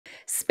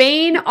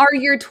Spain are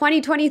your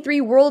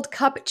 2023 World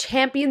Cup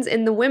champions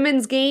in the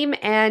women's game,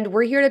 and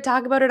we're here to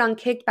talk about it on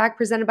Kickback,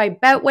 presented by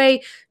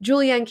Betway.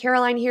 Julia and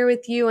Caroline here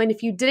with you. And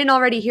if you didn't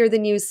already hear the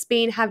news,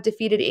 Spain have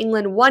defeated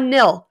England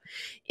 1-0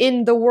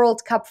 in the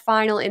World Cup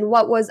final in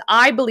what was,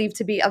 I believe,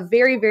 to be a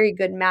very, very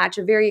good match,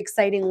 a very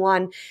exciting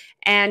one.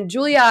 And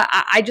Julia,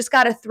 I just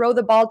got to throw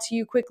the ball to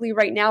you quickly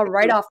right now,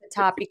 right off the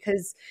top,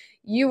 because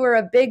you were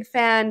a big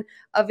fan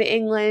of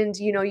England.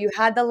 You know, you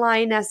had the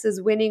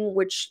Lionesses winning,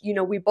 which, you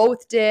know, we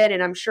both did,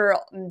 and I'm sure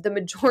the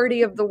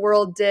majority of the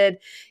world did.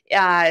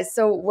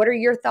 So what are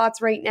your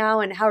thoughts right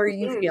now, and how are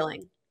you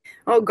feeling?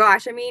 Oh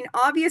gosh, I mean,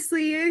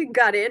 obviously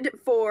gutted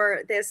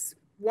for this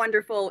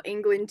wonderful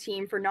England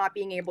team for not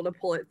being able to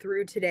pull it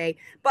through today.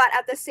 But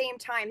at the same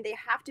time, they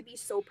have to be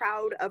so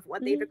proud of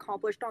what they've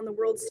accomplished on the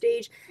world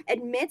stage.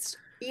 Amidst,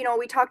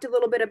 we talked a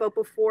little bit about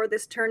before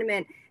this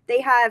tournament,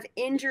 they have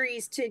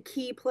injuries to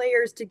key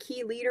players, to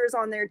key leaders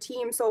on their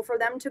team. So for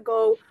them to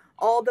go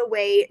all the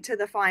way to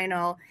the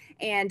final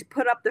and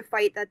put up the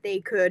fight that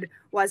they could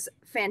was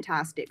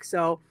fantastic.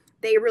 So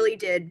they really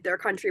did their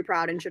country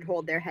proud and should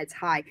hold their heads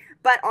high.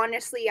 But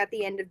honestly, at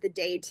the end of the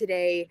day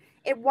today,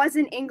 it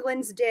wasn't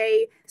England's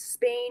day.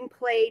 Spain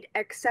played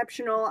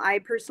exceptional. I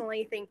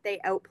personally think they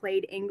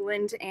outplayed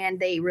England, and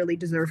they really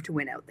deserve to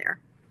win out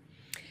there.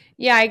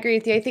 Yeah, I agree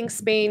with you. I think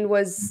Spain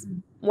was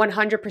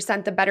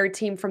 100% the better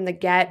team from the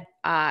get.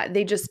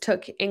 They just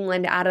took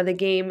England out of the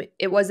game.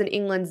 It wasn't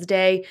England's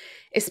day,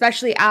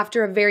 especially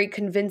after a very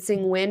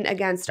convincing win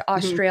against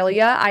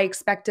Australia. I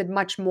expected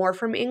much more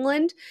from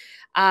England.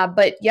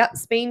 But yeah,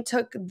 Spain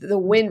took the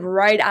wind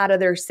right out of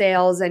their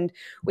sails. And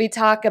we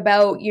talk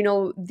about, you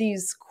know,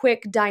 these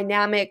quick,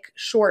 dynamic,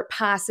 short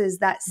passes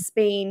that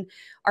Spain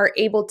are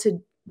able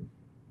to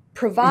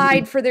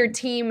provide for their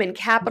team and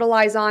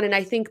capitalize on. And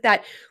I think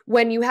that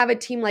when you have a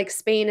team like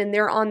Spain and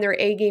they're on their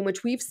A game,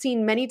 which we've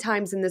seen many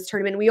times in this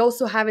tournament, we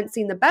also haven't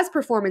seen the best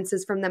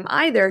performances from them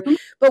either.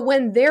 But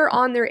when they're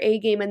on their A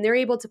game and they're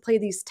able to play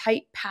these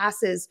tight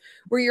passes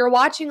where you're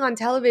watching on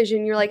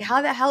television, you're like,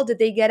 how the hell did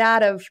they get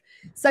out of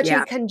such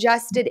a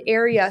congested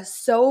area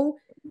so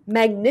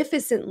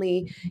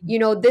magnificently? You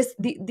know,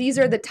 these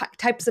are the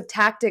types of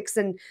tactics.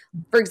 And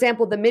for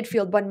example, the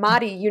midfield,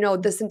 Bonmati, you know,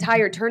 this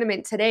entire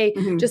tournament today,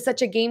 just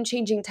such a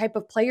game-changing type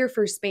of player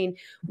for Spain.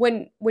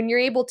 When you're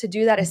able to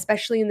do that,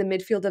 especially in the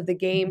midfield of the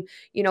game,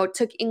 you know,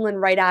 took England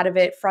right out of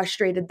it,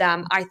 frustrated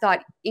them. I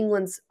thought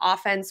England's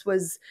offense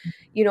was,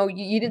 you know,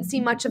 you didn't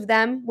see much of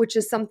them, which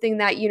is something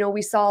that, you know,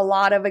 we saw a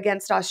lot of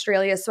against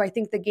Australia. So I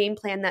think the game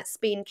plan that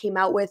Spain came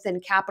out with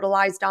and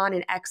capitalized on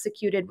and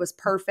executed was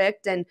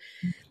perfect. And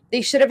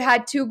they should have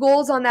had 2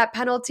 goals on that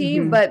penalty,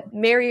 but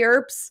Mary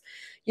Earps,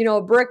 you know,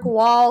 a brick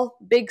wall,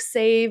 big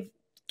save,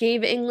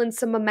 gave England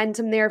some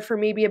momentum there for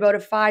maybe about a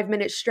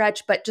 5-minute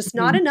stretch, but just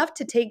not enough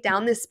to take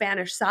down this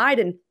Spanish side.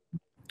 And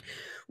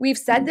we've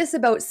said this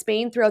about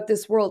Spain throughout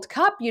this World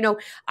Cup. You know,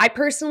 I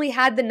personally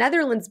had the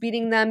Netherlands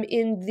beating them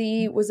in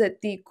the, was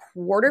it the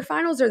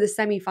quarterfinals or the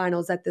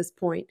semifinals at this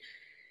point?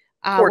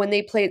 When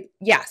they played,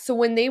 so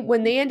when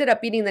they ended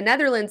up beating the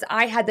Netherlands,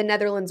 I had the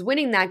Netherlands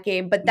winning that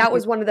game, but that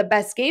was one of the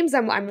best games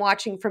I'm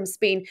watching from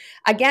Spain.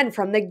 Again,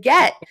 from the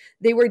get,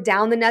 they were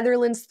down the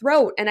Netherlands'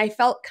 throat, and I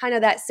felt kind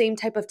of that same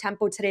type of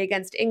tempo today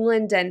against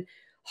England. And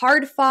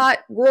hard-fought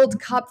World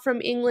Cup from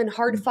England,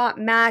 hard-fought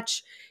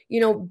match. You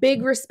know,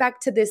 big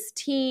respect to this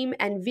team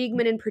and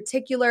Wiegman in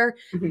particular,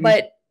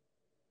 but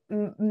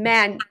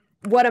man,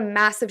 what a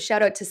massive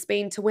shout out to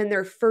Spain to win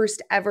their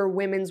first ever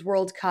Women's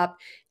World Cup.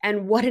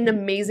 And what an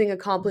amazing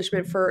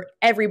accomplishment for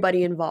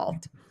everybody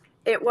involved.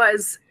 It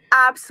was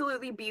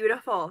absolutely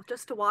beautiful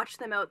just to watch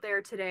them out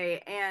there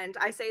today. And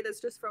I say this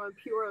just from a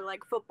pure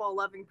like football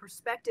loving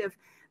perspective.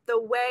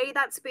 The way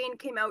that Spain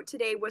came out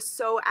today was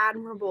so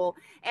admirable.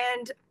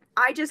 And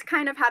I just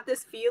kind of had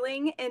this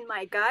feeling in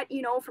my gut,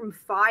 you know, from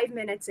 5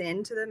 minutes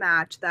into the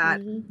match that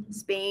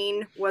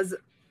Spain was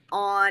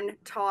on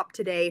top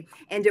today,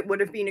 and it would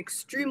have been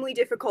extremely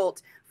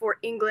difficult for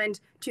England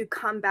to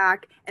come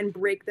back and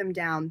break them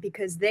down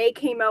because they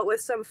came out with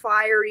some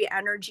fiery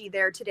energy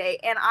there today.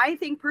 And I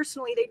think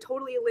personally they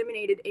totally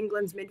eliminated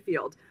England's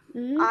midfield.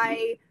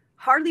 I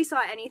hardly saw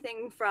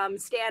anything from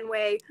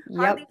Stanway,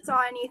 hardly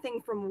saw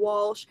anything from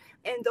Walsh,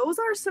 and those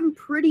are some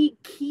pretty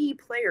key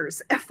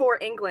players for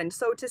England.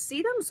 So to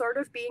see them sort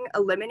of being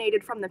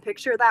eliminated from the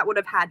picture, that would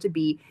have had to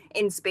be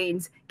in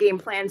Spain's game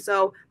plan.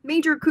 So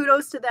major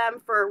kudos to them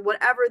for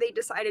whatever they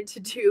decided to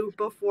do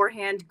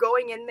beforehand,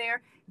 going in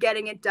there,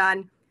 getting it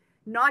done,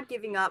 not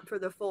giving up for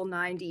the full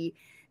 90.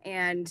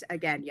 And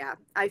again,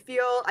 I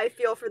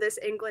feel for this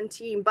England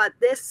team, but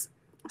this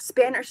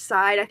Spanish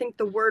side, I think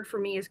the word for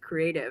me is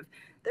creative.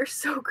 They're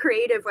so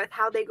creative with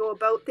how they go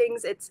about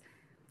things. It's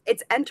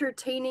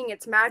entertaining.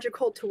 It's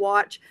magical to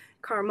watch.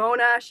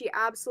 Carmona, she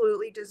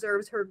absolutely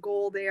deserves her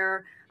goal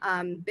there.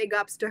 Big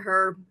ups to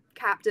her.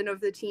 Captain of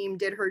the team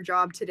did her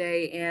job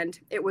today, and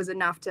it was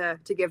enough to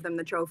give them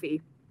the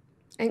trophy.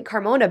 And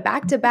Carmona,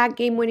 back-to-back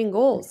game-winning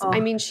goals. Oh. I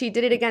mean, she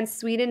did it against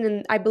Sweden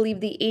in, I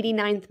believe, the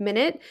 89th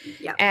minute,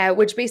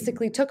 which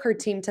basically took her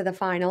team to the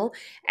final.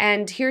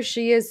 And here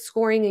she is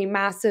scoring a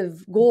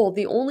massive goal,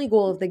 the only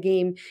goal of the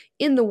game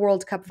in the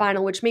World Cup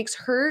final, which makes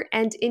her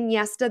and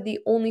Iniesta the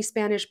only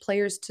Spanish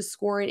players to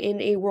score in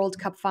a World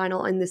Cup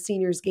final in the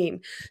seniors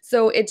game.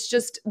 So it's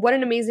just what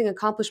an amazing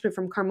accomplishment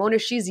from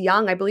Carmona. She's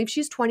young. I believe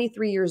she's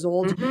 23 years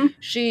old. Mm-hmm.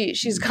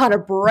 She's got a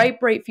bright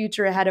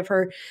future ahead of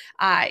her.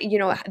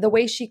 The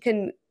way she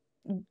can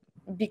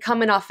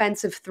become an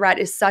offensive threat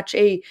is such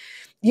a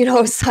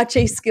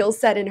skill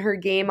set in her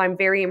game. I'm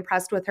very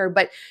impressed with her.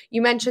 But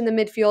you mentioned the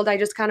midfield. I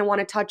just kind of want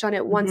to touch on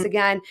it once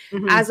again.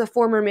 As a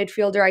former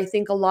midfielder, I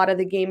think a lot of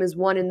the game is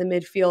won in the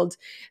midfield.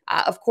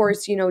 Of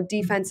course,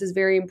 defense is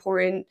very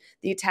important.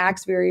 The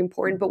attack's very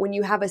important. But when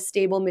you have a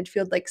stable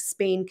midfield like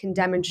Spain can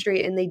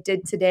demonstrate, and they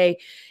did today,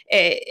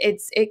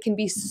 it can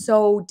be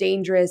so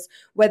dangerous,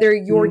 whether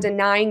you're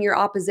denying your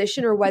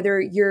opposition or whether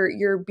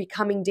you're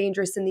becoming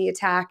dangerous in the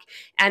attack.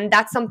 And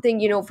that's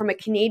something, from a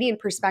Canadian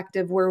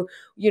perspective, where,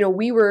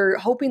 we were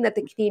hoping that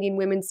the Canadian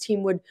women's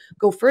team would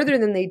go further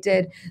than they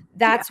did.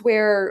 That's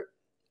where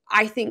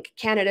I think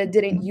Canada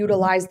didn't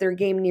utilize their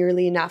game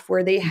nearly enough,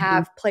 where they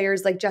have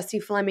players like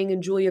Jessie Fleming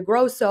and Julia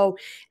Grosso,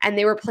 and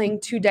they were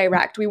playing too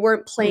direct. We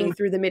weren't playing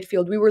through the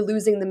midfield. We were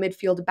losing the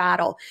midfield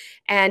battle.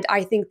 And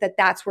I think that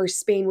that's where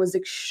Spain was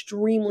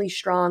extremely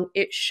strong.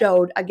 It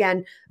showed.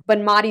 Again,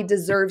 Bonmati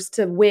deserves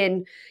to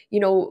win,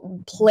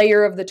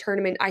 player of the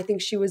tournament. I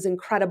think she was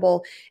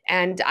incredible.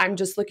 And I'm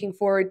just looking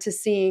forward to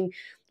seeing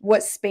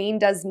what Spain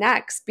does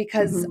next,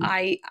 because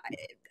I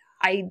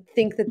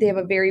think that they have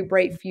a very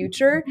bright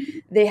future.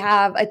 They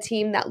have a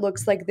team that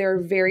looks like they're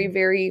very,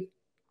 very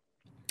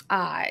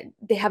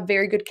they have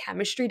very good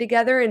chemistry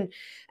together, and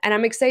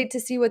I'm excited to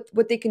see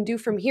what they can do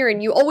from here.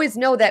 And you always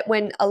know that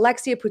when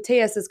Alexia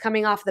Putellas is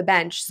coming off the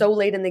bench so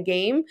late in the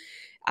game,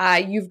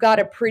 you've got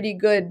a pretty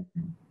good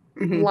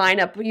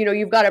lineup.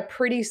 You've got a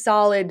pretty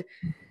solid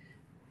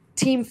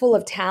team full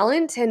of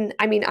talent. And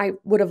I mean, I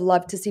would have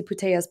loved to see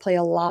Putellas play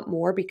a lot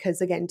more because,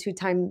 again,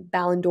 2-time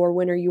Ballon d'Or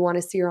winner, you want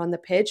to see her on the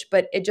pitch.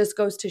 But it just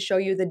goes to show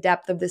you the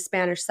depth of the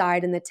Spanish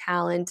side and the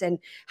talent and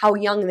how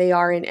young they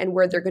are and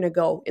where they're going to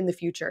go in the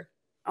future.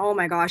 Oh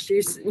my gosh,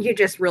 you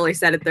just really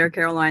said it there,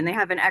 Caroline. They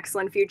have an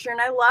excellent future. And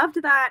I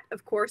loved that.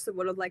 Of course, I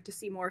would have liked to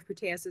see more of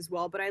Putellas as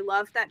well. But I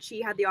loved that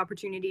she had the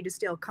opportunity to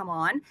still come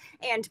on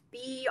and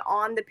be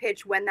on the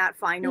pitch when that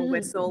final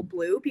whistle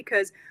blew,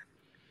 because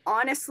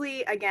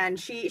honestly, again,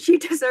 she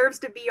deserves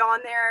to be on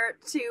there.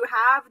 To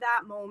have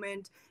that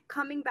moment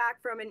coming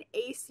back from an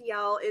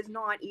ACL is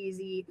not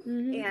easy.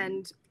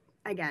 And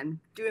again,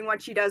 doing what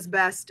she does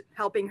best,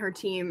 helping her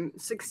team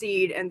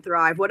succeed and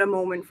thrive. What a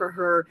moment for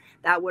her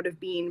that would have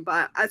been.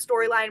 But a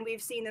storyline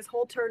we've seen this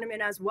whole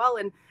tournament as well,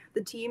 and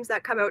the teams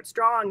that come out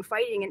strong,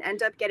 fighting, and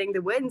end up getting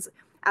the wins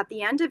at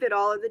the end of it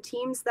all are the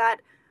teams that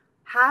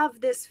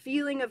have this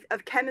feeling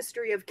of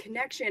chemistry, of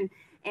connection,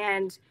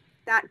 and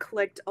that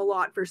clicked a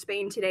lot for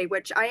Spain today,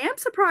 which I am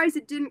surprised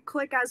it didn't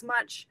click as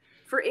much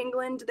for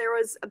England. There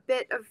was a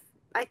bit of,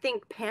 I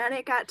think,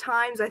 panic at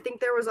times. I think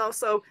there was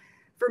also,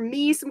 for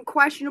me, some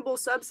questionable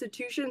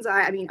substitutions.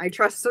 I mean, I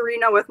trust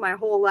Sarina with my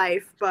whole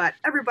life, but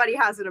everybody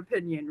has an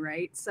opinion,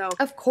 right? So,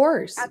 of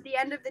course. At the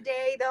end of the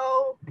day,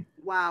 though,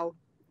 wow,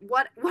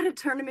 what a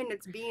tournament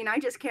it's been. I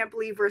just can't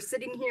believe we're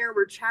sitting here,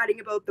 we're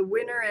chatting about the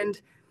winner, and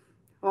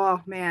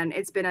oh man,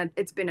 it's been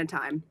a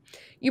time.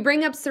 You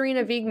bring up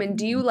Sarina Wiegman.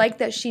 Do you like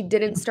that she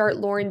didn't start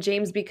Lauren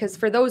James? Because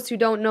for those who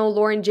don't know,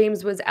 Lauren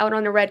James was out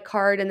on a red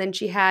card, and then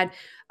she had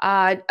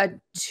a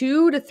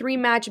 2 to 3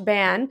 match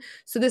ban.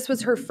 So this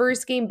was her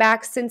first game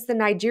back since the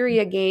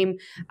Nigeria game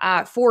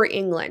for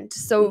England.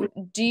 So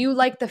do you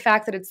like the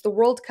fact that it's the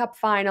World Cup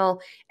final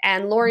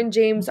and Lauren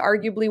James,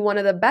 arguably one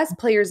of the best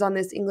players on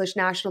this English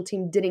national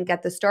team, didn't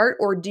get the start?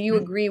 Or do you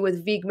agree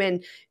with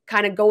Wiegman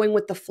kind of going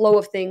with the flow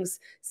of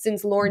things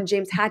since Lauren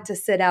James had to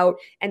sit out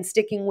and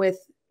sticking with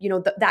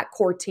that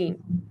core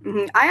team?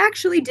 I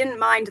actually didn't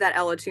mind that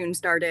Ella Toone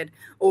started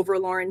over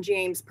Lauren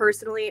James.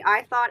 Personally,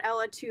 I thought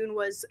Ella Toone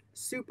was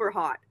super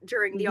hot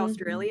during the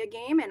Australia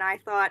game, and I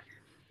thought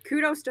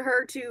kudos to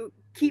her to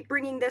keep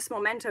bringing this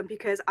momentum,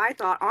 because I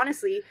thought,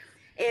 honestly,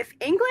 if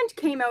England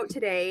came out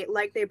today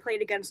like they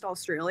played against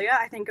Australia,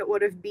 I think it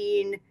would have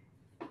been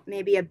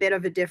maybe a bit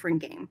of a different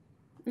game.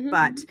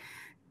 But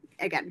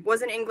again,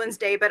 wasn't England's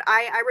day, but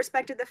I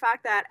respected the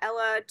fact that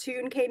Ella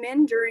Toone came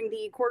in during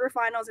the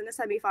quarterfinals and the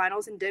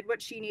semifinals and did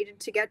what she needed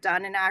to get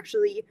done and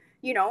actually,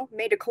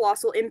 made a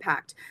colossal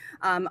impact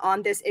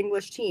on this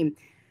English team.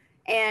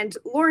 And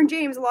Lauren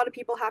James, a lot of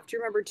people have to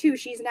remember too,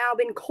 she's now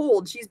been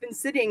cold. She's been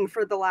sitting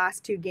for the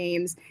last 2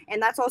 games,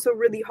 and that's also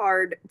really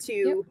hard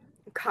to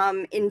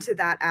come into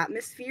that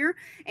atmosphere.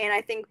 And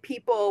I think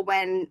people,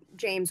 when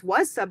James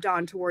was subbed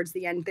on towards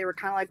the end, they were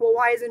kind of like, well,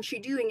 why isn't she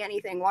doing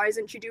anything? Why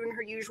isn't she doing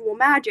her usual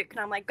magic? And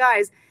I'm like,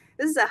 guys,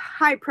 this is a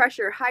high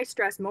pressure, high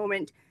stress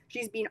moment.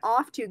 She's been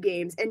off 2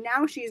 games, and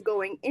now she's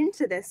going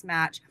into this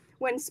match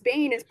when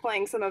Spain is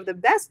playing some of the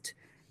best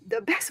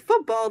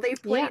football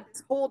they've played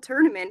this whole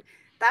tournament.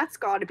 that's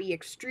got to be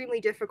extremely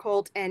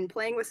difficult, and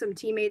playing with some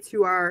teammates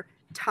who are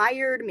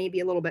tired,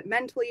 maybe a little bit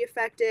mentally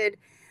affected.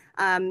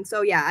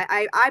 So yeah,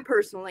 I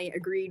personally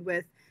agreed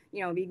with,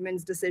 you know,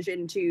 Wiegman's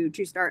decision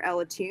to start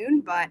Ella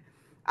Toon, but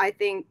I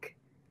think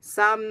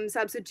some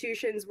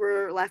substitutions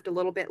were left a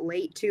little bit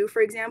late too.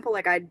 For example,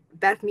 like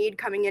Beth Mead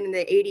coming in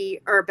the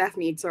 80, or Beth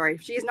Mead, sorry,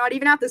 she's not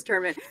even at this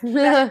tournament.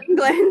 Beth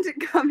England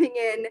coming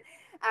in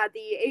at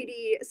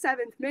the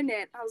 87th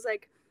minute. I was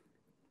like,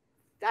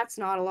 that's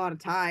not a lot of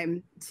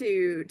time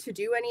to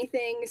do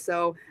anything.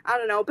 So I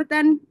don't know. But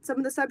then some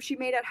of the subs she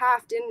made at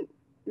half didn't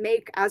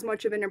make as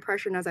much of an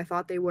impression as I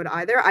thought they would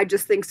either. I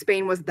just think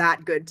Spain was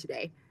that good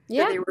today.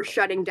 Yeah. That they were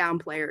shutting down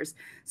players.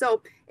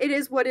 So it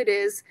is what it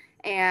is.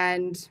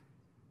 And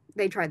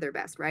they tried their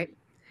best, right?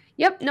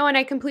 Yep. No, and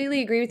I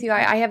completely agree with you.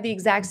 I have the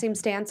exact same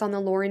stance on the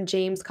Lauren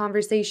James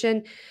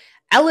conversation.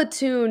 Ella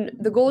Toon,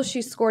 the goal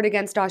she scored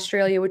against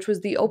Australia, which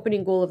was the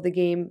opening goal of the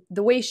game,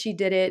 the way she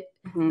did it,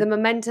 the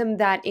momentum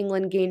that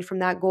England gained from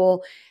that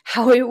goal,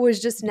 how it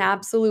was just an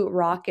absolute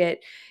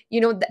rocket.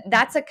 You know,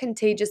 that's a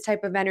contagious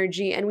type of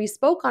energy. And we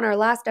spoke on our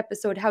last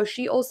episode how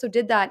she also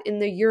did that in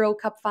the Euro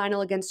Cup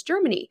final against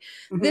Germany.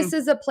 This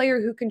is a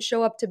player who can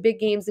show up to big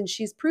games, and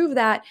she's proved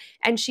that,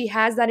 and she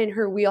has that in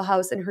her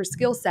wheelhouse and her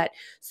skill set.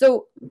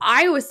 So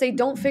I always say,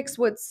 don't fix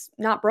what's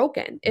not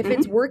broken. If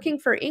it's working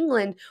for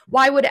England,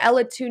 why would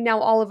Ella Toon now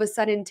all of a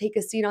sudden take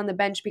a seat on the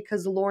bench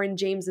because Lauren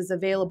James is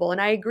available?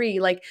 And I agree,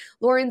 like,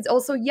 Lauren's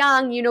also young,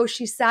 you know,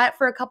 she sat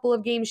for a couple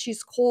of games,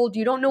 she's cold,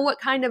 you don't know what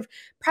kind of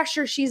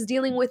pressure she's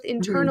dealing with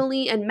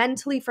internally and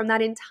mentally from that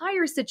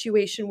entire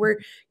situation where,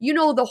 you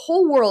know, the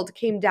whole world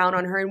came down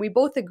on her. And we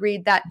both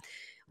agreed that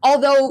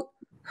although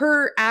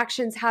her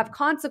actions have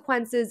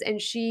consequences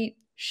and she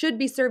should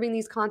be serving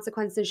these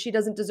consequences, she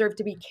doesn't deserve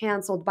to be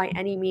canceled by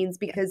any means,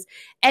 because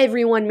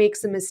everyone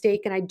makes a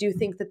mistake. And I do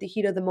think that the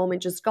heat of the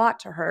moment just got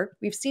to her.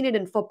 We've seen it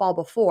in football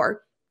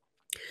before.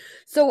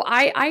 So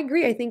I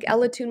agree. I think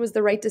Ella Toon was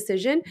the right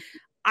decision.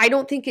 I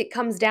don't think it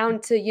comes down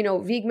to, you know,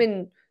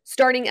 Wiegman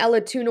starting Ella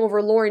Toon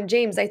over Lauren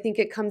James. I think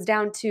it comes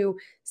down to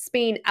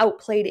Spain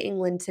outplayed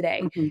England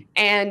today.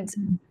 And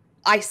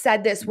I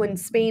said this, when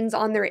Spain's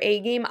on their A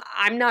game,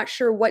 I'm not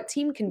sure what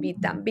team can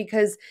beat them,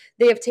 because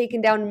they have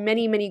taken down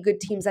many, many good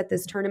teams at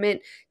this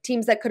tournament,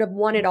 teams that could have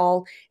won it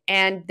all.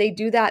 And they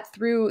do that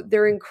through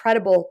their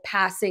incredible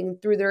passing,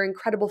 through their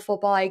incredible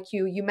football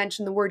IQ. You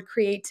mentioned the word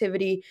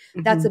creativity.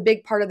 That's a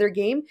big part of their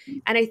game.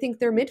 And I think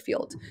their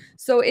midfield.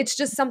 So it's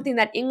just something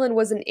that England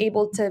wasn't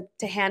able to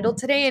handle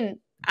today. And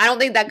I don't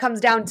think that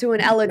comes down to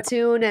an Ella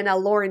Toon and a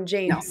Lauren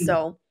James.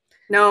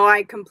 No,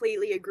 I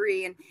completely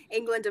agree. And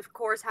England, of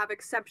course, have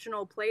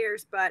exceptional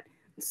players, but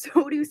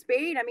so do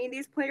Spain. I mean,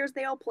 these players,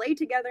 they all play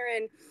together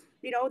in,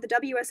 you know, the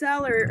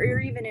WSL or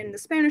even in the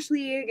Spanish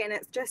league. And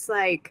it's just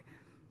like,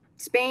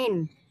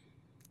 Spain,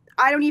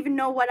 I don't even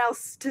know what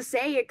else to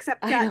say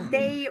except that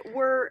they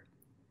were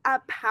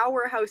a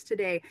powerhouse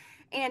today.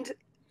 And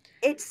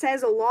it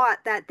says a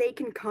lot that they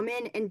can come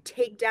in and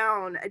take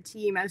down a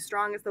team as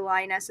strong as the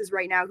Lionesses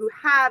right now, who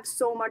have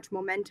so much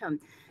momentum.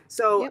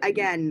 So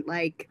again,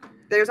 like,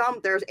 there's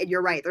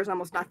you're right, there's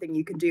almost nothing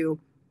you can do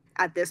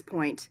at this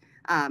point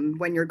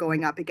when you're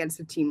going up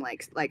against a team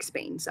like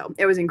Spain. So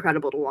it was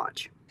incredible to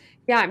watch.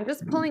 Yeah, I'm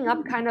just pulling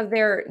up kind of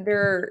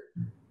their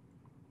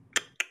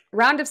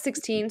round of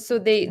 16. So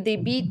they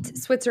beat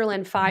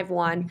Switzerland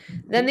 5-1.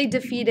 Then they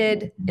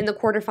defeated in the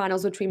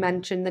quarterfinals, which we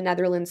mentioned, the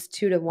Netherlands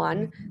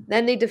 2-1.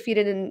 Then they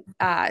defeated in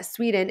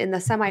Sweden in the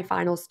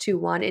semifinals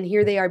 2-1. And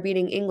here they are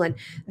beating England.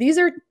 These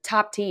are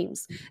top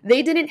teams.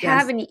 They didn't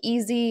have an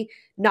easy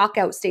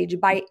knockout stage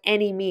by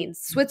any means.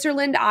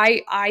 Switzerland,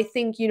 I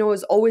think, you know,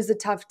 is always a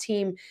tough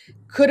team.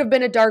 Could have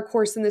been a dark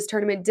horse in this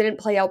tournament, didn't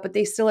play out, but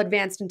they still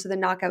advanced into the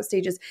knockout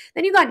stages.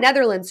 Then you got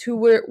Netherlands, who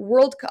were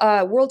World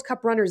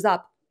Cup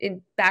runners-up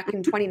back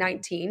in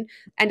 2019,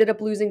 ended up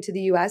losing to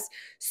the US.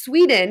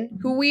 Sweden,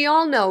 who we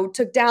all know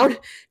took down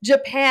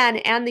Japan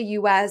and the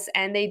US,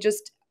 and they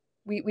just,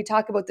 we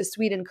talk about the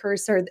Sweden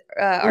curse, or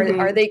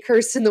are they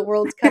cursed in the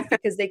World Cup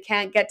because they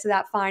can't get to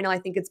that final? I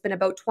think it's been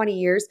about 20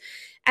 years.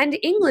 And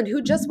England,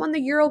 who just won the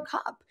Euro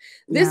Cup.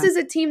 This is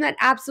a team that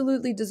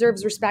absolutely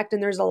deserves respect.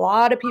 And there's a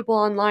lot of people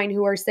online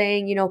who are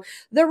saying, you know,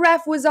 the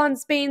ref was on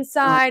Spain's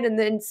side and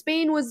then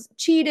Spain was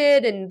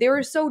cheated and they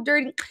were so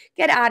dirty.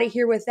 Get out of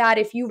here with that.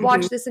 If you've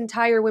watched this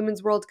entire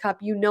Women's World Cup,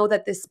 you know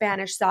that this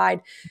Spanish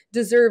side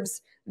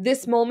deserves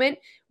this moment.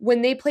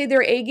 When they play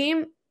their A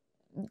game,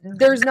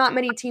 there's not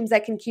many teams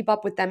that can keep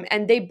up with them.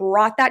 And they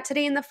brought that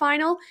today in the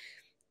final.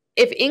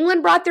 If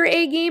England brought their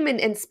A game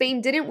and Spain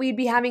didn't, we'd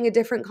be having a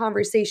different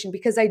conversation,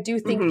 because I do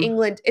think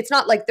England, it's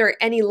not like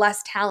they're any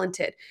less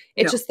talented.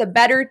 It's just the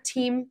better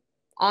team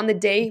on the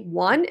day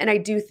won. And I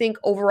do think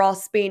overall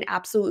Spain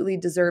absolutely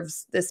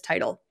deserves this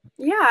title.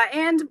 Yeah.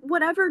 And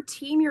whatever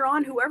team you're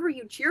on, whoever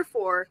you cheer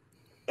for,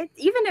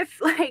 even if,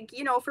 like,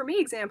 you know, for me,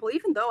 example,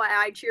 even though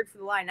I cheered for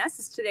the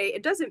Lionesses today,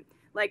 it doesn't,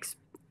 like,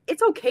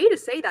 it's okay to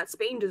say that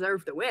Spain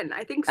deserved the win.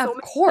 I think so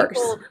many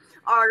people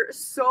are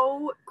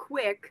so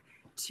quick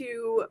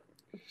to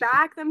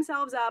back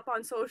themselves up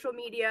on social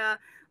media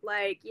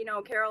Like, you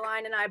know,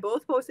 Caroline and I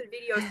both posted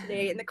videos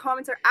today, and the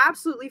comments are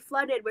absolutely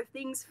flooded with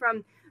things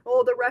from,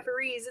 oh, the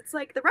referees. It's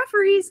like the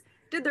referees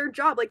did their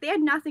job. Like, they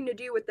had nothing to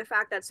do with the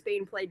fact that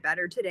Spain played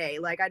better today.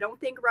 Like, I don't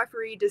think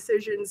referee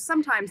decisions,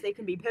 sometimes they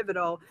can be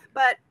pivotal,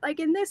 but like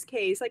in this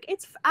case, like,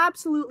 it's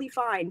absolutely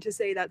fine to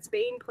say that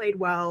Spain played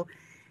well.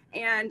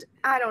 And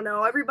I don't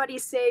know,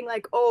 everybody's saying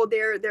like, oh,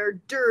 they're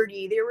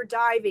dirty, they were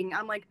diving.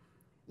 I'm like,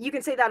 you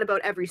can say that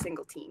about every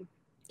single team.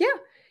 Yeah.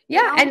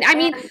 Yeah. You know? And I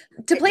mean,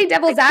 to play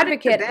devil's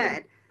advocate,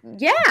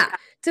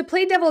 to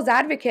play devil's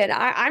advocate,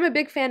 I'm a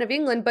big fan of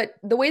England, but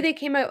the way they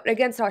came out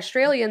against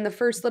Australia in the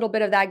first little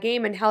bit of that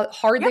game and how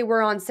hard they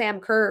were on Sam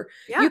Kerr,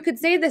 you could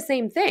say the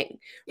same thing,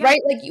 right?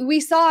 Like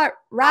we saw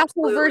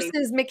Russell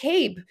versus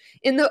McCabe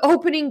in the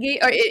opening game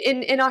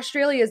in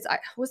Australia's,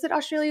 was it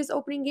Australia's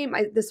opening game?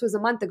 This was a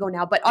month ago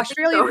now, but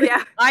Australia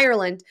versus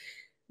Ireland.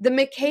 The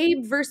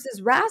McCabe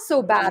versus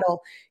Rasso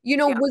battle, you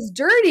know, was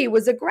dirty,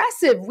 was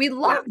aggressive. We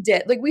loved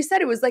it. Like we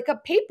said, it was like a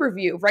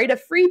pay-per-view, right? A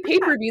free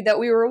pay-per-view that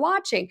we were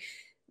watching.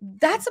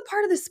 That's a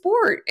part of the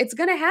sport. It's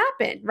going to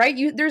happen, right?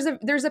 There's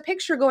a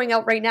picture going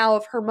out right now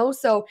of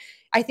Hermoso,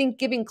 I think,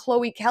 giving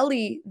Chloe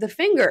Kelly the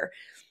finger.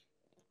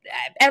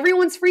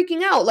 Everyone's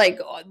freaking out. Like,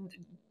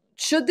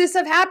 should this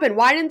have happened?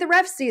 Why didn't the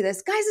refs see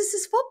this? Guys, this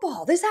is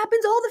football. This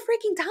happens all the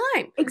freaking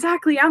time.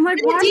 Exactly. I'm like,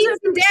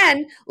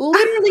 Dan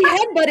literally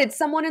headbutted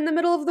someone in the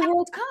middle of the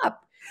World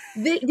Cup.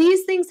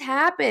 These things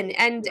happen,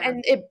 and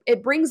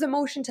it brings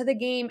emotion to the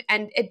game,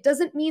 and it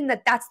doesn't mean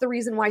that that's the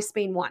reason why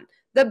Spain won.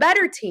 The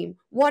better team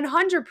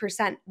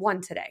 100%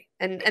 won today,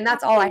 and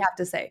that's all I have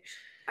to say.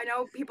 I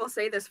know people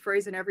say this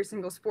phrase in every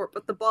single sport,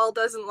 but the ball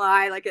doesn't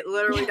lie. Like, it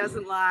literally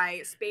doesn't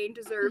lie. Spain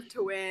deserved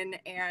to win,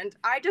 and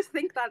I just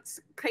think that's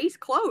case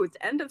closed.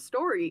 End of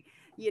story.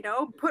 You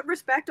know, put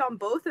respect on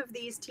both of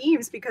these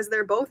teams because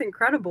they're both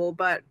incredible,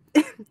 but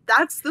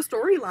that's the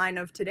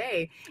storyline of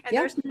today, and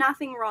there's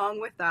nothing wrong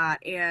with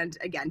that. And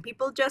again,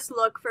 people just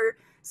look for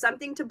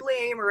something to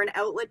blame or an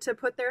outlet to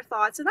put their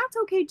thoughts, and that's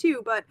okay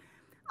too, but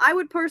I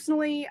would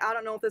personally, I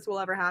don't know if this will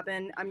ever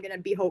happen, I'm going to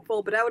be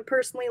hopeful, but I would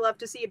personally love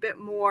to see a bit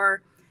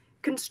more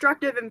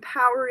constructive,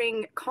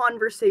 empowering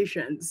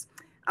conversations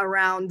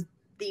around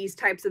these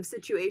types of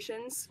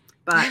situations.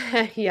 But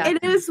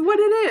it is what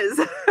it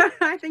is.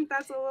 I think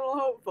that's a little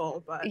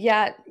hopeful. But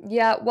yeah.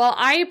 Well,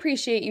 I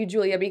appreciate you,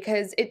 Julia,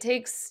 because it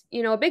takes,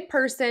 you know, a big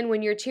person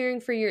when you're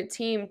cheering for your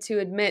team to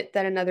admit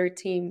that another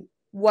team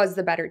was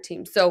the better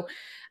team. So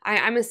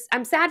I'm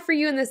sad for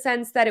you in the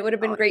sense that it would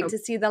have been great to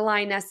see the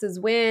Lionesses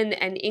win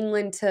and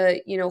England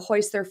to, you know,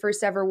 hoist their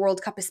first ever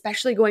World Cup,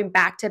 especially going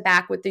back to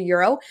back with the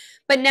Euro.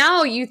 But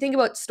now you think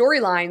about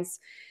storylines,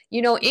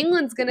 you know,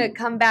 England's going to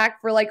come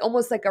back for like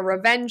almost like a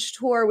revenge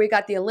tour. We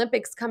got the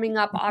Olympics coming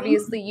up.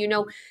 Obviously, you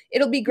know,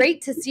 it'll be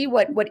great to see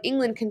what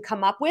England can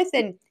come up with.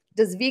 And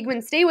does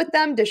Wiegman stay with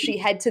them? Does she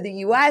head to the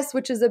US,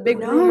 which is a big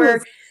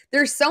rumor?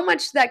 There's so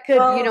much that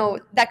could, you know,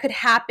 that could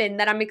happen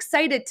that I'm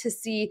excited to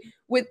see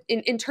with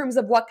in terms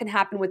of what can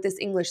happen with this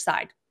English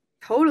side.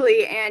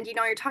 Totally. And, you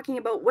know, you're talking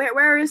about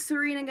where is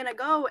Sarina going to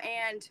go?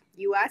 And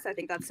US, I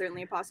think that's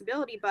certainly a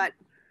possibility. But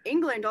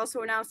England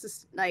also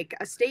announced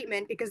a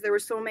statement because there were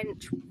so many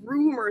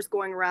rumors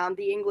going around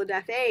the England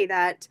FA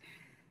that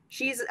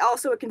she's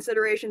also a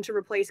consideration to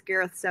replace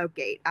Gareth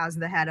Southgate as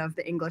the head of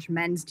the English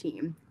men's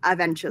team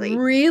eventually.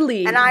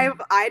 Really? And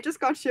I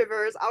just got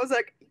shivers. I was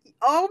like,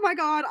 oh my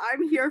God,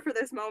 I'm here for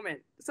this moment.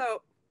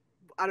 So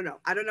I don't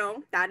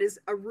know. That is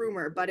a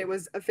rumor, but it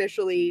was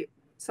officially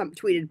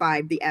tweeted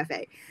by the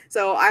FA.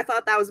 So I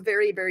thought that was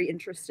very, very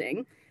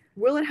interesting.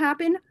 Will it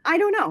happen? I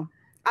don't know.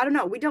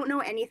 We don't know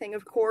anything,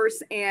 of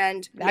course,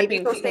 and that'd be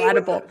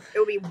incredible. It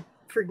would be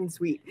freaking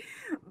sweet.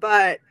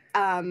 But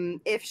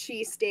if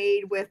she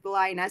stayed with the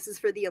Lionesses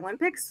for the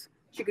Olympics,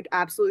 she could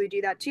absolutely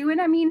do that too.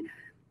 And I mean,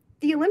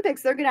 the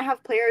Olympics, they're going to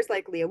have players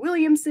like Leah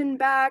Williamson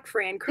back,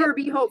 Fran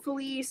Kirby,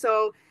 hopefully.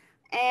 So,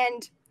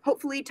 and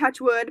hopefully, touch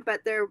wood,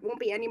 but there won't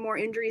be any more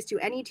injuries to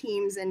any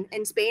teams.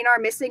 And Spain are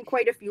missing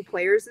quite a few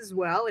players as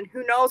well. And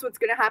who knows what's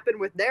going to happen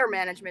with their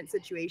management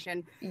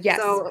situation. Yes.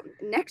 So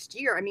next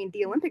year, I mean,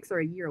 the Olympics are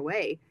a year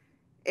away.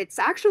 It's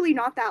actually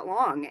not that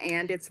long,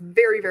 and it's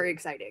very, very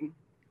exciting.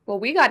 Well,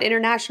 we got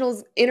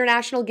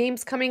international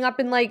games coming up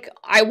in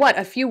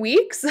a few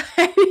weeks?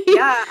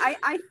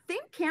 I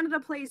think Canada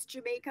plays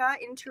Jamaica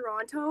in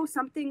Toronto,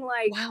 something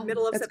like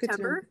middle of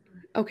September.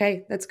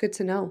 Okay, that's good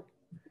to know.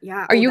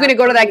 Yeah. Are you going to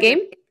go to that game?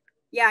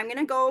 Yeah, I'm going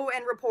to go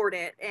and report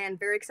it, and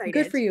very excited.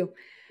 Good for you.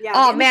 Yeah.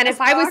 Oh man, if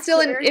I was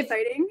still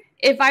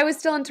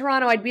in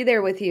Toronto, I'd be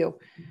there with you.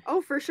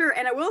 Oh, for sure.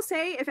 And I will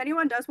say, if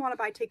anyone does want to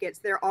buy tickets,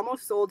 they're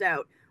almost sold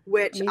out,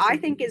 which amazing. I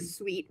think is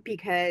sweet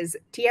because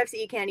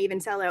TFC can't even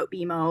sell out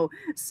BMO.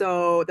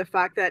 So the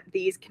fact that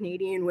these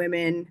Canadian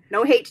women,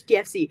 no hate to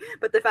TFC,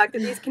 but the fact that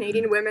these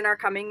Canadian women are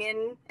coming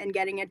in and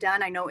getting it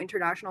done, I know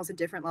international is a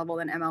different level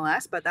than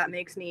MLS, but that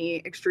makes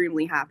me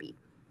extremely happy.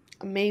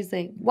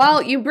 Amazing.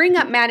 Well, you bring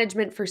up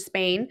management for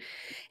Spain,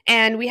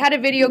 and we had a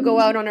video go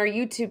out on our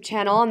YouTube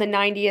channel on the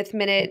 90th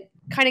minute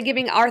kind of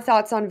giving our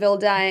thoughts on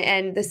Vilda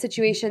and the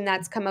situation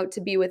that's come out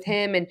to be with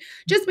him, and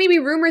just maybe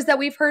rumors that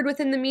we've heard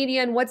within the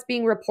media and what's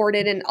being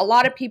reported. And a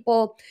lot of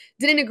people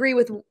didn't agree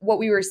with what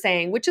we were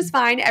saying, which is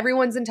fine.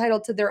 Everyone's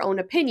entitled to their own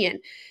opinion.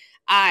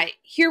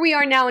 Here we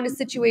are now in a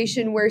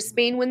situation where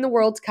Spain win the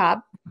World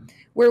Cup,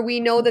 where we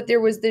know that there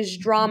was this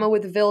drama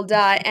with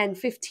Vilda and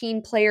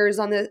 15 players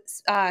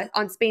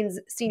on Spain's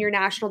senior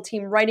national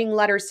team writing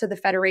letters to the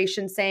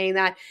federation saying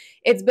that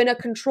it's been a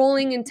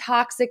controlling and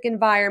toxic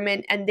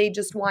environment and they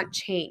just want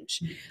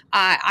change.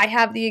 I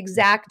have the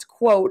exact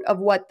quote of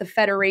what the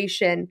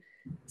federation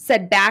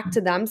said back to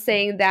them,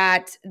 saying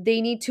that they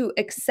need to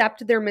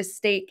accept their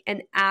mistake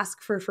and ask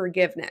for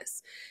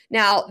forgiveness.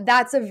 Now,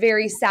 that's a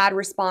very sad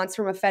response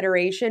from a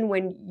federation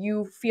when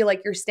you feel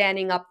like you're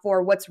standing up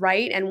for what's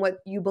right and what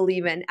you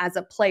believe in as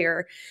a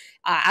player,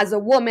 as a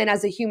woman,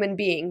 as a human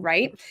being,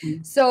 right?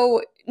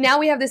 So now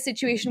we have this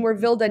situation where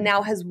Vilda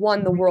now has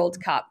won the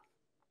World Cup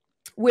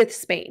with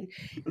Spain.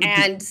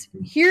 And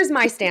here's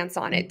my stance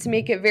on it to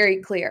make it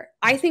very clear.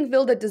 I think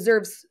Vilda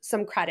deserves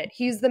some credit.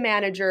 He's the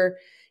manager.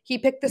 He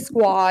picked the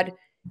squad.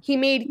 He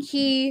made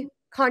key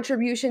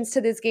contributions to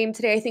this game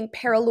today. I think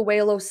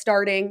Paraluelo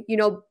starting,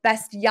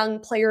 best young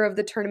player of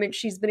the tournament.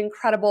 She's been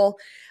incredible.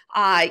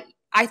 I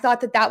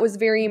thought that was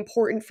very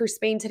important for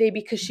Spain today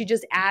because she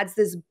just adds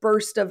this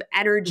burst of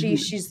energy.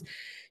 She's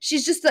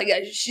just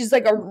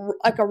like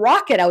a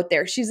rocket out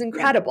there. She's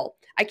incredible.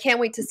 I can't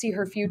wait to see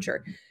her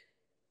future.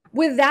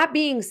 With that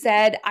being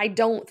said, I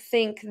don't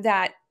think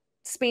that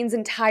Spain's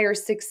entire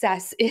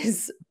success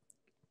is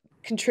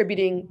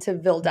contributing to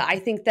Vilda. I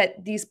think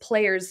that these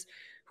players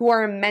who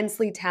are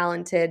immensely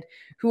talented,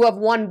 who have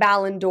won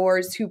Ballon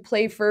d'Ors, who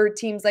play for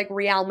teams like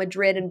Real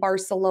Madrid and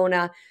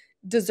Barcelona,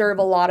 deserve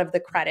a lot of the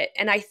credit.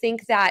 And I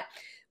think that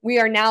we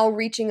are now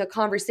reaching a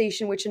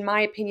conversation, which in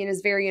my opinion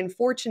is very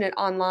unfortunate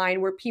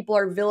online, where people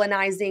are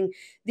villainizing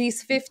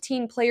these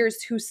 15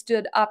 players who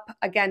stood up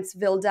against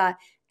Vilda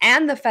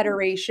and the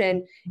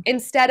federation,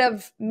 instead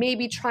of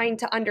maybe trying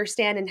to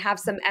understand and have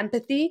some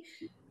empathy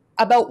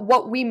about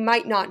what we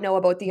might not know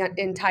about the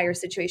entire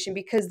situation.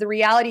 Because the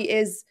reality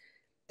is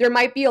there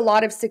might be a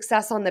lot of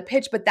success on the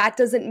pitch, but that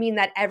doesn't mean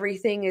that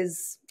everything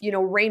is,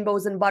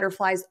 rainbows and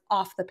butterflies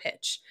off the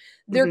pitch.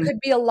 There could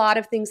be a lot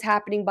of things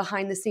happening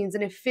behind the scenes.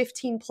 And if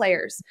 15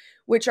 players,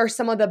 which are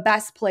some of the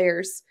best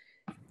players,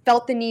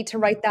 felt the need to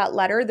write that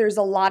letter, there's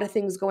a lot of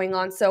things going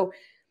on. So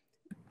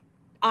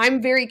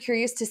I'm very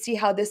curious to see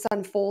how this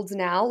unfolds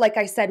now. Like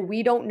I said,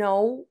 we don't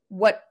know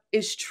what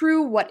is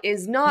true, what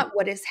is not,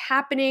 what is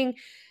happening,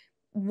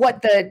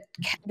 what the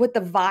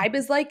vibe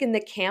is like in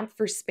the camp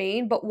for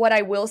Spain. But what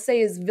I will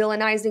say is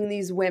villainizing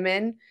these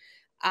women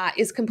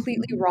is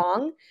completely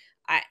wrong.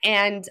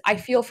 And I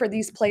feel for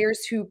these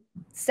players who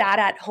sat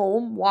at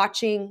home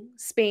watching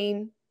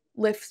Spain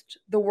lift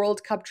the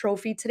World Cup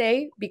trophy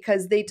today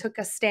because they took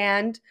a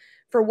stand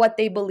for what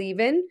they believe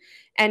in.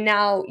 And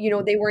now,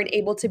 they weren't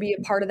able to be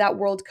a part of that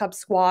World Cup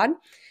squad.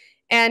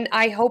 And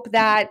I hope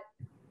that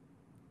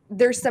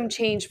there's some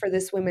change for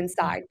this women's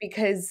side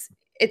because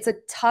it's a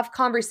tough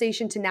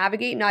conversation to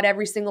navigate. Not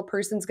every single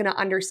person's going to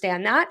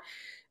understand that.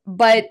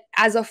 But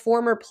as a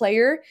former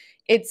player,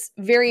 it's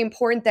very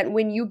important that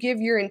when you give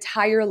your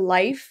entire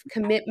life,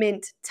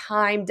 commitment,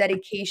 time,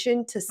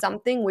 dedication to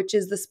something, which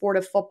is the sport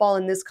of football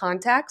in this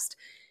context,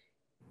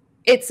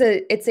 it's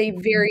a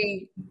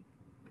very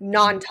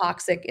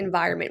non-toxic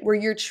environment where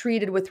you're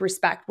treated with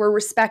respect, where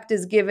respect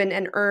is given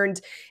and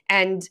earned,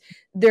 and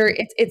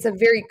it's a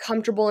very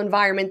comfortable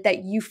environment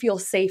that you feel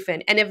safe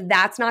in. And if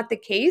that's not the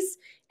case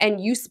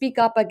and you speak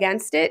up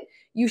against it,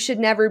 you should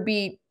never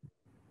be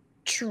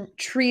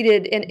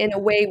treated in a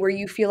way where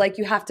you feel like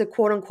you have to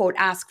quote unquote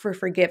ask for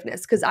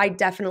forgiveness, because I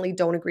definitely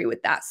don't agree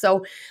with that.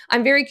 So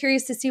I'm very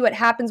curious to see what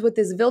happens with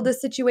this Vilda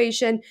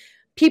situation.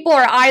 People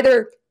are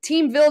either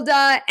Team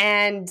Vilda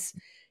and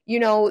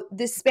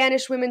this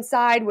Spanish women's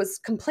side was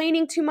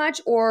complaining too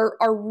much, or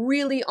are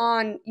really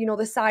on,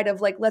 the side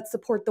of like, let's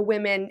support the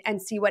women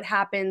and see what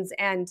happens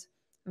and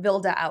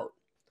Vilda out.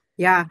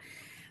 Yeah,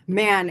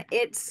 man,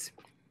 it's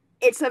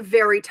a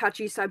very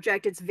touchy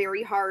subject. It's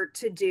very hard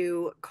to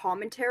do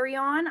commentary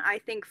on. I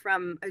think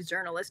from a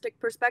journalistic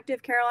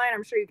perspective, Caroline,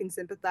 I'm sure you can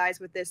sympathize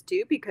with this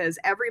too, because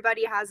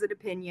everybody has an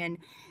opinion.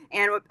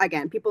 And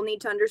again, people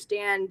need to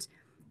understand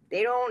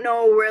they don't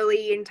know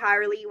really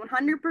entirely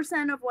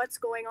 100% of what's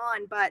going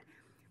on. But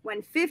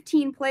when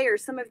 15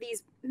 players, some of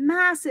these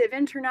massive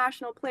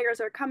international players,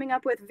 are coming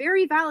up with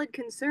very valid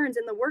concerns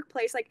in the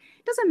workplace, like,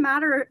 it doesn't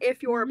matter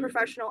if you're a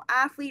professional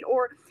athlete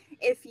or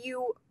if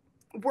you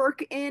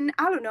work in,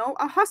 I don't know,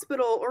 a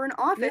hospital or an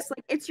office.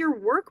 Like, it's your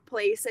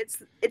workplace.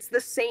 It's the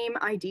same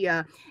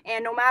idea.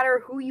 And no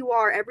matter who you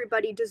are,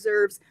 everybody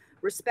deserves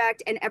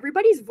respect and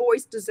everybody's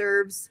voice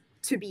deserves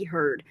to be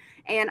heard.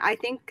 And I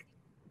think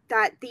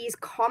that these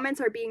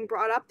comments are being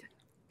brought up.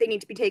 They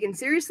need to be taken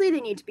seriously.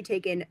 They need to be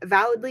taken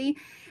validly.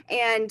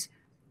 And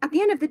at the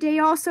end of the day,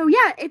 also,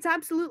 yeah, it's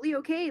absolutely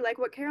okay, like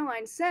what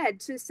Caroline said,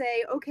 to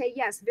say, okay,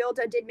 yes,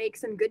 Vilda did make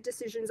some good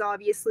decisions,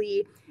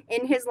 obviously,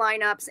 in his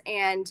lineups,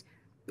 and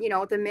you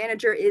know, the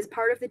manager is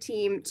part of the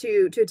team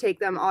to take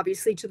them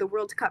obviously to the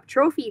World Cup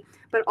trophy,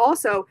 but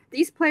also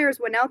these players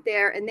went out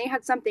there and they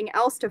had something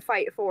else to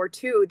fight for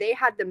too. They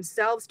had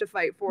themselves to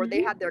fight for.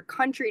 They had their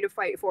country to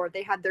fight for.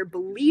 They had their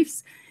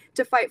beliefs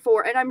to fight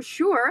for. And I'm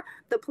sure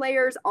the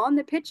players on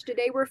the pitch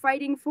today were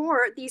fighting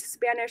for these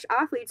Spanish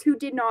athletes who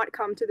did not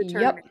come to the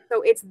tournament.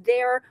 So it's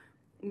their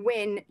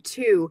win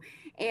too.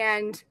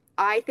 And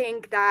I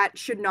think that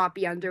should not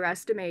be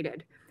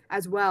underestimated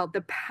as well.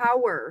 The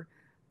power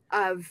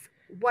of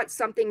what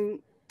something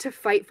to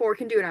fight for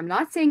can do. And I'm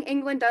not saying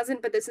England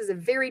doesn't, but this is a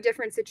very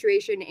different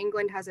situation.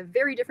 England has a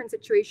very different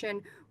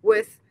situation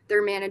with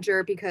their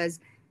manager because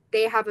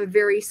they have a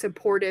very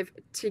supportive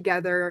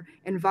together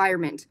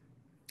environment.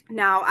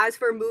 Now, as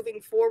for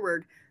moving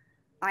forward,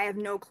 I have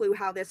no clue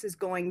how this is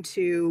going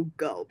to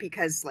go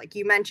because, like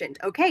you mentioned,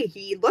 okay,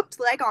 he looked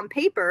like on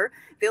paper,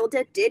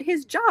 Vilda did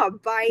his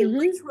job by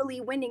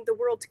literally winning the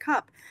World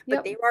Cup.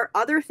 But there are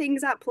other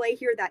things at play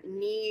here that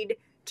need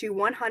to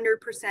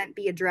 100%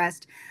 be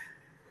addressed.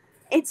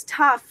 It's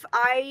tough.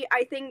 I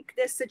think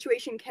this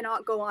situation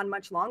cannot go on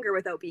much longer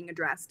without being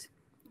addressed,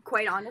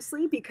 quite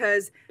honestly,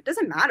 because it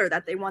doesn't matter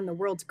that they won the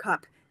World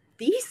Cup.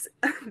 These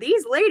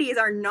ladies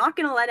are not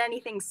going to let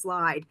anything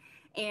slide.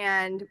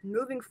 And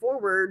moving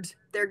forward,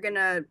 they're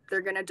gonna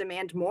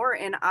demand more.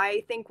 And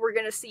I think we're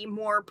gonna see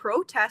more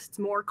protests,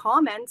 more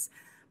comments,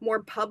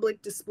 more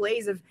public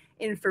displays of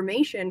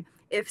information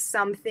if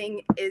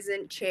something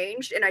isn't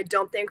changed. And I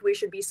don't think we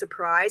should be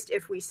surprised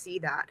if we see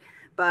that.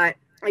 But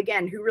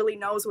again, who really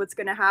knows what's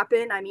gonna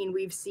happen? I mean,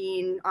 we've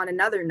seen, on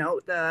another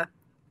note, the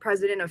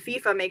president of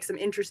FIFA make some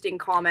interesting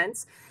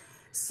comments.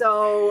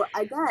 So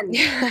again,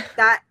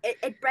 that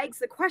it begs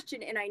the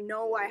question, and I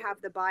know I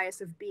have the bias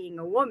of being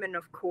a woman,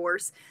 of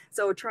course.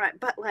 So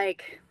but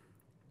like,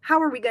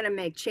 how are we going to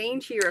make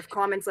change here if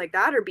comments like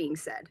that are being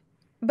said?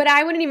 But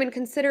I wouldn't even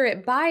consider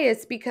it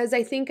bias because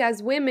I think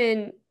as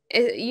women,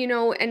 you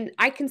know, and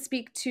I can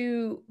speak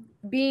to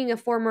being a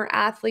former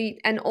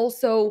athlete and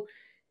also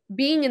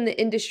being in the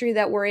industry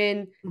that we're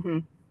in,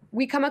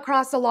 we come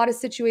across a lot of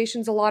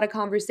situations, a lot of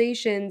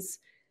conversations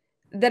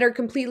that are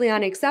completely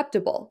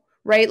unacceptable.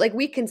 Right? Like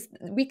we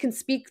can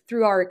speak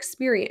through our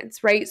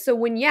experience, right? So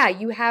when,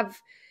 you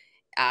have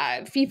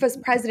FIFA's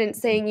president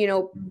saying, you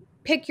know,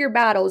 pick your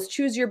battles,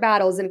 choose your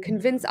battles and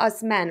convince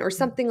us men or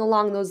something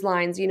along those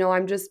lines, you know,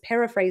 I'm just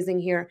paraphrasing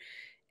here.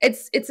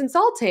 It's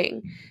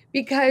insulting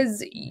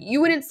because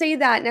you wouldn't say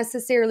that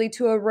necessarily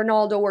to a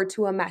Ronaldo or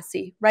to a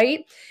Messi,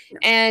 right?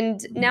 And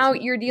now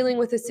you're dealing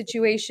with a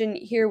situation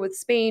here with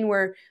Spain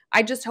where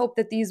I just hope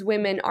that these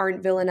women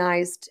aren't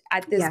villainized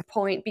at this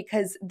point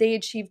because they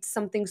achieved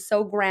something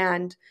so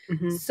grand,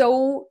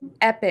 so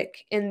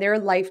epic in their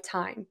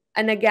lifetime.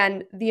 And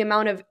again, the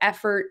amount of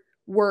effort,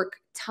 work,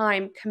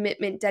 time,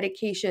 commitment,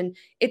 dedication,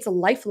 it's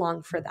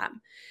lifelong for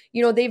them.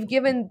 You know, they've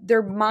given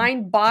their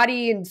mind,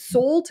 body, and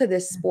soul to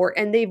this sport,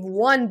 and they've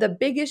won the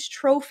biggest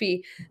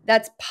trophy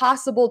that's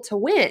possible to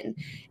win.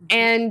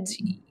 And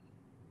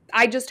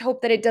I just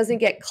hope that it doesn't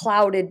get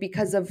clouded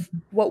because of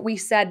what we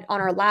said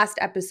on our last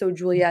episode,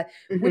 Julia,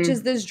 which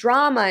is this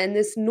drama and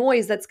this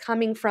noise that's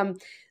coming from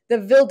the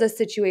Vilda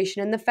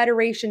situation and the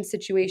federation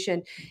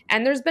situation.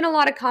 And there's been a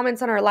lot of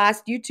comments on our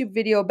last YouTube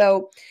video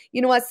about,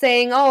 you know, us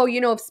saying, oh,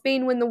 you know, if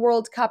Spain win the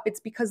World Cup, it's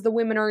because the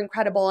women are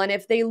incredible. And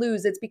if they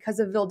lose, it's because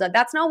of Vilda.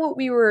 That's not what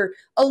we were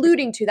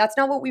alluding to. That's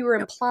not what we were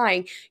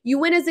implying. You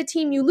win as a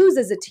team, you lose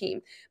as a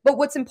team. But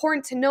what's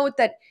important to note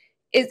that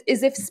is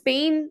if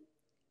Spain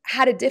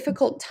had a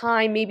difficult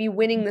time maybe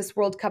winning this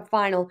World Cup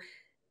final,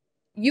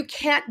 you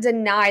can't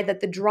deny that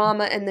the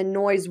drama and the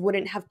noise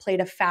wouldn't have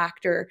played a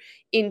factor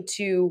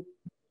into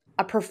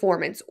a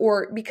performance,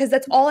 or because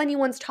that's all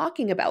anyone's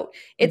talking about.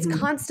 It's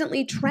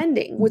constantly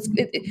trending.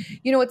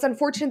 You know, it's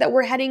unfortunate that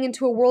we're heading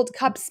into a World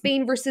Cup,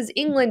 Spain versus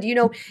England. You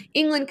know,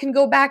 England can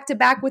go back to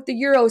back with the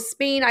Euro.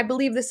 Spain, I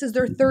believe this is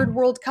their third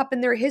World Cup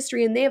in their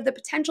history, and they have the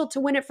potential to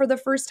win it for the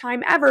first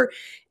time ever.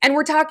 And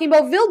we're talking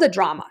about Vilda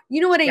drama. You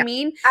know what I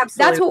mean?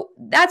 Absolutely.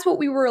 That's what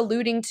we were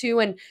alluding to.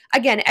 And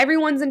again,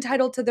 everyone's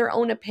entitled to their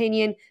own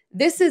opinion.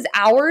 This is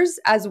ours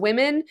as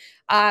women.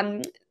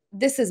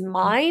 This is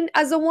mine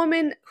as a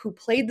woman who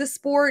played the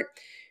sport,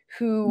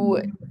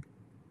 who,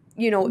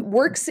 you know,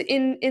 works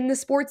in the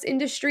sports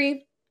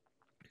industry.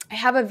 I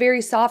have a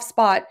very soft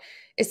spot,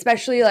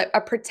 especially like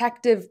a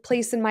protective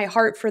place in my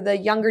heart for the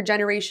younger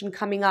generation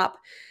coming up,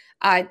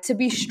 to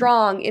be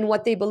strong in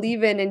what they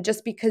believe in. And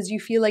just because you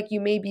feel like you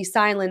may be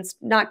silenced,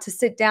 not to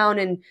sit down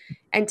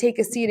and take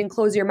a seat and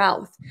close your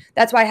mouth.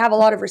 That's why I have a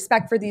lot of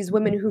respect for these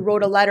women who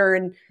wrote a letter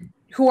and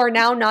who are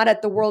now not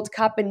at the World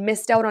Cup and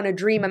missed out on a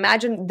dream.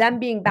 Imagine them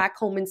being back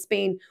home in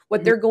Spain,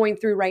 what they're going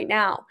through right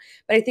now.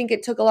 But I think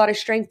it took a lot of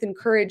strength and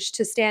courage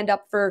to stand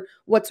up for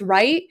what's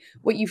right,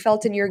 what you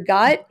felt in your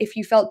gut, if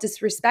you felt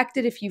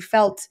disrespected, if you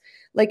felt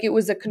like it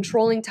was a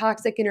controlling,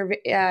 toxic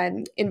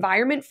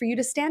environment, for you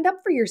to stand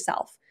up for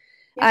yourself.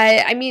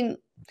 I mean,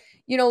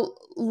 you know,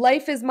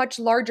 life is much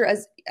larger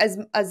as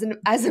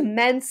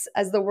immense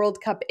as the World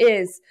Cup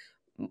is.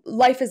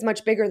 life is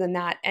much bigger than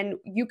that, and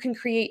you can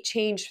create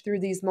change through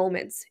these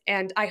moments.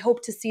 And I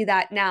hope to see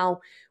that now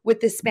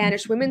with the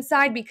Spanish women's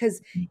side,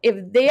 because if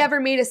they ever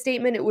made a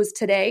statement, it was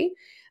today.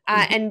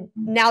 And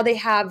now they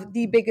have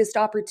the biggest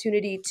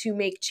opportunity to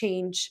make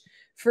change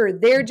for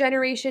their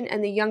generation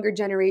and the younger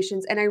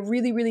generations. And I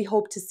really, really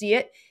hope to see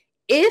it.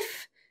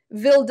 If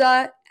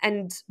Vilda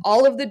and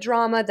all of the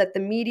drama that the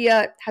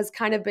media has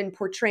kind of been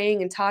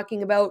portraying and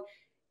talking about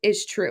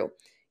is true.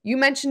 You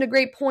mentioned a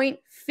great point.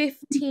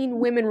 15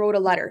 women wrote a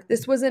letter.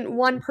 This wasn't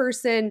one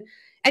person.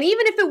 And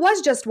even if it was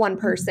just one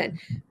person,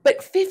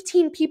 but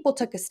 15 people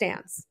took a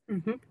stance.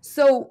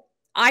 So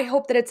I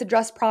hope that it's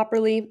addressed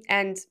properly.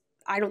 And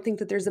I don't think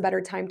that there's a better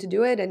time to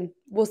do it. And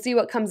we'll see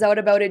what comes out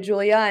about it,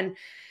 Julia. And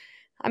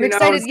I'm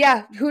excited.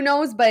 Yeah, who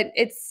knows? But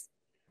it's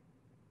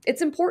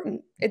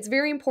important. It's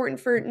very important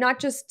for not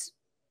just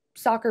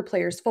soccer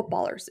players,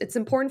 footballers. It's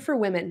important for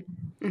women.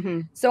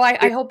 So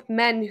I hope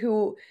men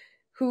who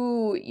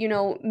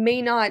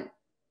may not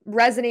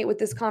resonate with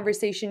this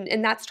conversation,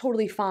 and that's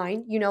totally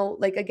fine.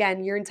 Like,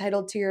 again, you're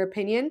entitled to your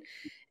opinion.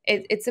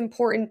 It's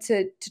important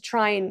to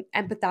try and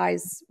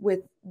empathize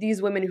with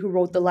these women who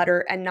wrote the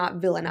letter and not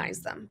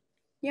villainize them.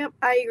 Yep,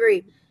 I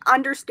agree.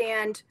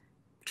 Understand,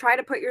 try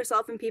to put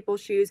yourself in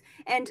people's shoes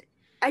and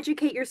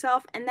educate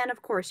yourself. And then,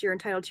 of course, you're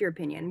entitled to your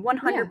opinion.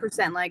 100%.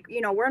 Yeah. Like,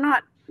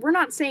 we're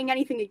not saying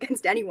anything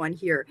against anyone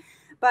here.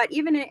 But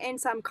even in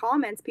some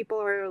comments, people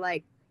are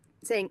like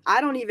saying, I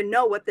don't even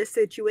know what this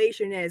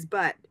situation is,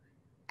 but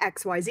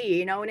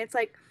XYZ, and it's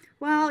like,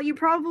 well, you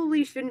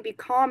probably shouldn't be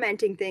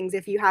commenting things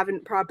if you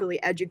haven't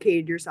properly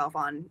educated yourself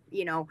on,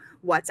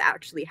 what's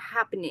actually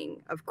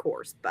happening, of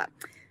course. But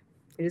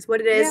it is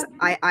what it is.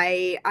 Yeah.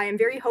 I am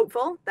very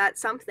hopeful that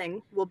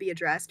something will be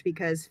addressed,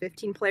 because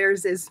 15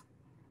 players is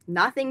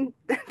nothing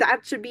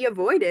that should be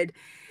avoided.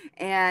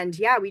 And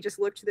yeah, we just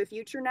look to the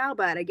future now.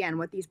 But again,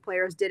 what these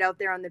players did out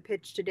there on the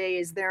pitch today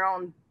is their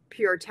own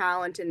pure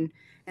talent and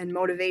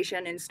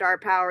motivation and star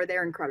power.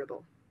 They're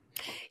incredible.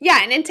 Yeah,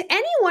 and to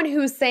anyone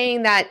who's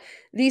saying that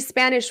these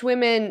Spanish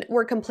women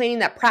were complaining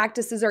that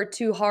practices are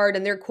too hard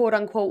and they're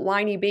quote-unquote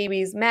whiny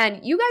babies, man,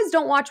 you guys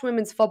don't watch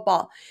women's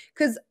football.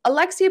 Because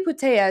Alexia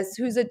Putellas,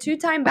 who's a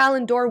 2-time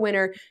Ballon d'Or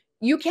winner,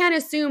 you can't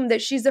assume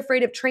that she's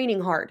afraid of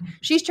training hard.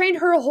 She's trained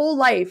her whole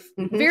life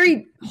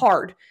very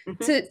hard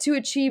to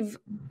achieve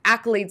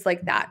accolades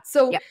like that.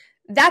 So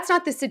that's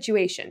not the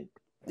situation.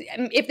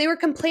 If they were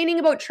complaining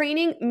about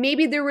training,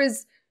 maybe there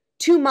was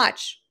too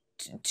much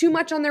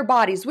on their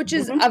bodies, which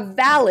is a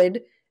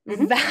valid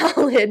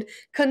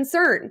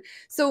concern.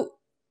 So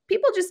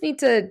people just need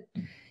to,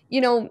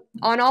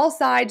 on all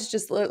sides,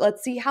 just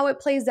let's see how it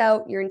plays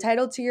out. You're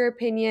entitled to your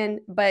opinion,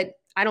 but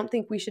I don't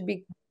think we should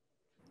be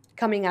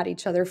coming at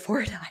each other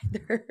for it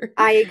either.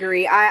 I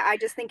agree. I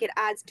just think it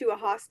adds to a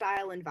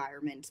hostile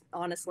environment,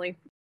 honestly.